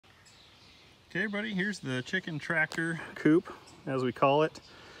Okay, everybody, here's the chicken tractor coop, as we call it,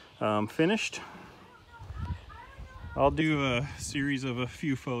 finished. I'll do a series of a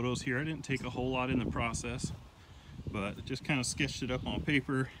few photos here. I didn't take a whole lot in the process, but just kind of sketched it up on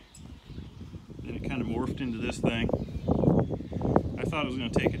paper. Then it kind of morphed into this thing. I thought it was going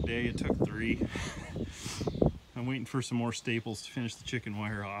to take a day. It took 3. I'm waiting for some more staples to finish the chicken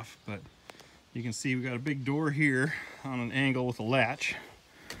wire off, but you can see we got a big door here on an angle with a latch.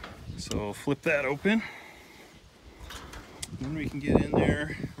 So flip that open. Then we can get in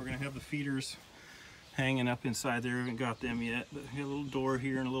there. We're going to have the feeders hanging up inside there. We haven't got them yet, but we have a little door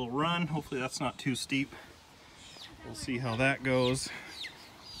here and a little run. Hopefully that's not too steep. We'll see how that goes.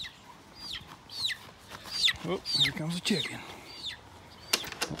 Oh, here comes a chicken.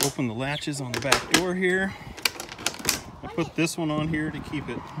 We'll open the latches on the back door here. I put this one on here to keep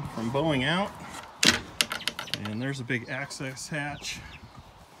it from bowing out. And there's a big access hatch.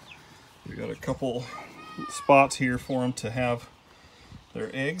 We got a couple spots here for them to have their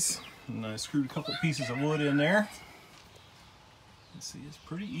eggs. And I screwed a couple pieces of wood in there. Let's see, it's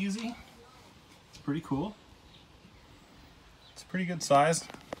pretty easy. It's pretty cool. It's a pretty good size.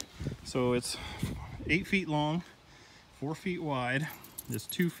 So it's 8 feet long, 4 feet wide. It's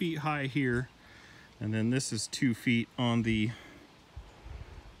 2 feet high here. And then this is 2 feet on the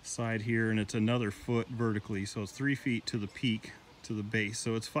side here, and it's another foot vertically. So it's 3 feet to the peak, to the base.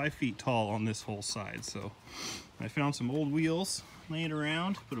 So it's 5 feet tall on this whole side. So I found some old wheels laying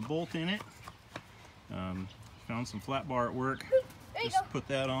around, put a bolt in it. Found some Flatbar at work, just put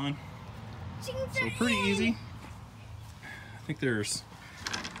that on. So pretty easy. I think there's,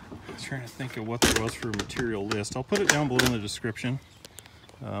 I was trying to think of what there was for a material list. I'll put it down below in the description.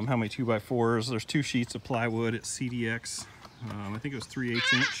 How many 2x4s. There's 2 sheets of plywood at CDX. I think it was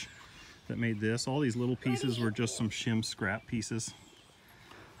 3/8 inch that made this. All these little pieces were just some shim scrap pieces.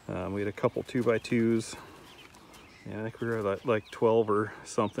 We had a couple 2x2s. And I think we were at like 12 or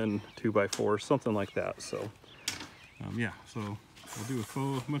something 2x4, something like that. So yeah, so we'll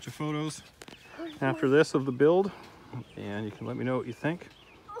do a bunch of photos after this of the build, and you can let me know what you think.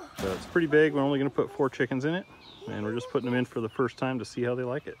 It's pretty big. We're only going to put 4 chickens in it, and we're just putting them in for the first time to see how they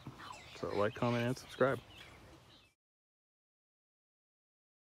like it. So like, comment, and subscribe.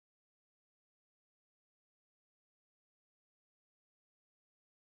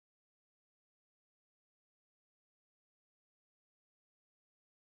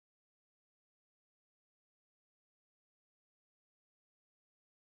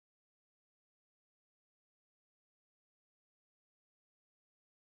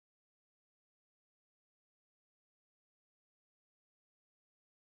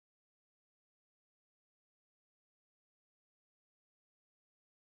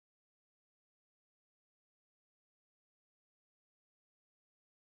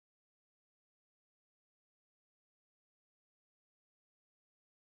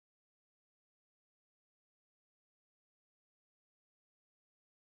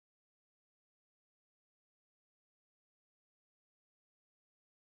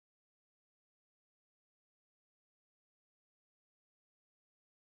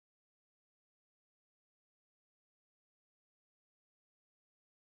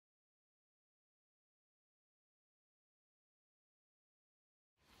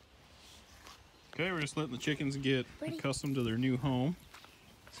 Okay, we're just letting the chickens get accustomed to their new home.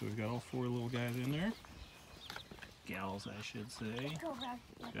 So we've got all 4 little guys in there. Gals, I should say.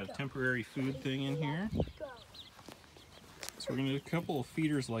 Got a temporary food thing in here. So we're going to do a couple of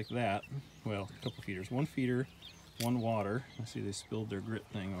feeders like that. Well, a couple of feeders. 1 feeder, 1 water. I see they spilled their grit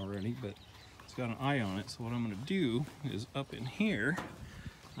thing already, but it's got an eye on it. So what I'm going to do is up in here,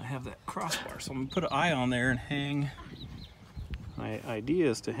 I have that crossbar. So I'm going to put an eye on there and hang. My idea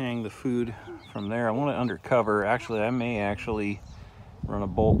is to hang the food from there. I want it under cover. Actually, I may run a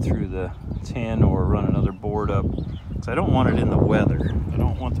bolt through the tin or run another board up, because I don't want it in the weather. I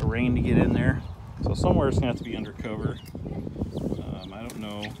don't want the rain to get in there. So somewhere it's going to have to be under cover. I don't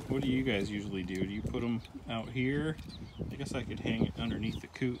know. What do you guys usually do? Do you put them out here? I guess I could hang it underneath the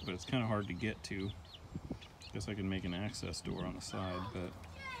coop, but it's kind of hard to get to. I guess I could make an access door on the side, but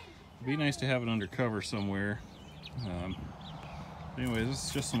it'd be nice to have it under cover somewhere. Anyway, this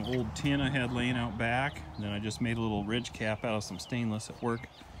is just some old tin I had laying out back. And then I just made a little ridge cap out of some stainless at work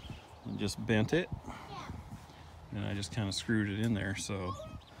and just bent it. And I just kind of screwed it in there. So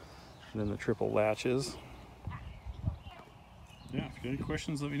then the triple latches. Yeah, if you got any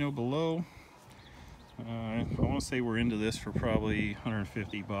questions, let me know below. I want to say we're into this for probably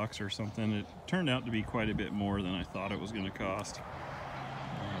 150 bucks or something. It turned out to be quite a bit more than I thought it was going to cost.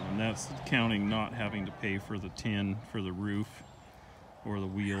 And that's counting not having to pay for the tin for the roof. or the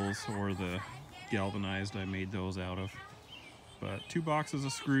wheels, or the galvanized I made those out of. But 2 boxes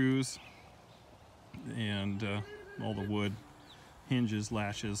of screws and all the wood, hinges,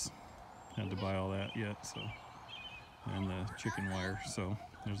 latches, had to buy all that yet, so, and the chicken wire. So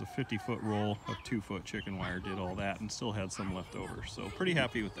there's a 50-foot roll of 2-foot chicken wire, did all that, and still had some left over, so pretty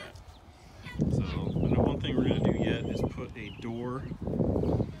happy with that. So I know one thing we're going to do yet is put a door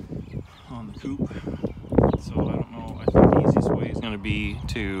on the coop. So I don't know, I think the easiest way is going to be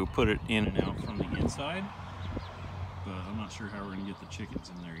to put it in and out from the inside, but I'm not sure how we're going to get the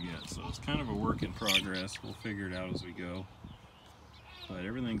chickens in there yet, so it's kind of a work in progress. We'll figure it out as we go. But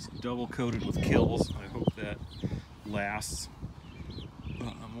everything's double coated with kills. I hope that lasts.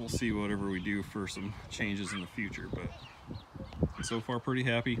 We'll see whatever we do for some changes in the future, but so far pretty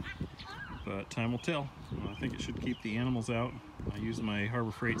happy, but time will tell. I think it should keep the animals out. I used my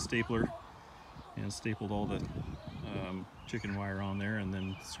Harbor Freight stapler and stapled all the chicken wire on there, and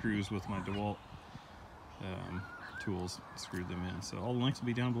then screws with my DeWalt tools, screwed them in. So all the links will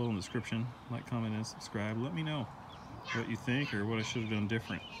be down below in the description. Like, comment, and subscribe. Let me know what you think or what I should have done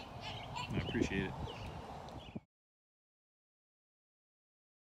different. I appreciate it.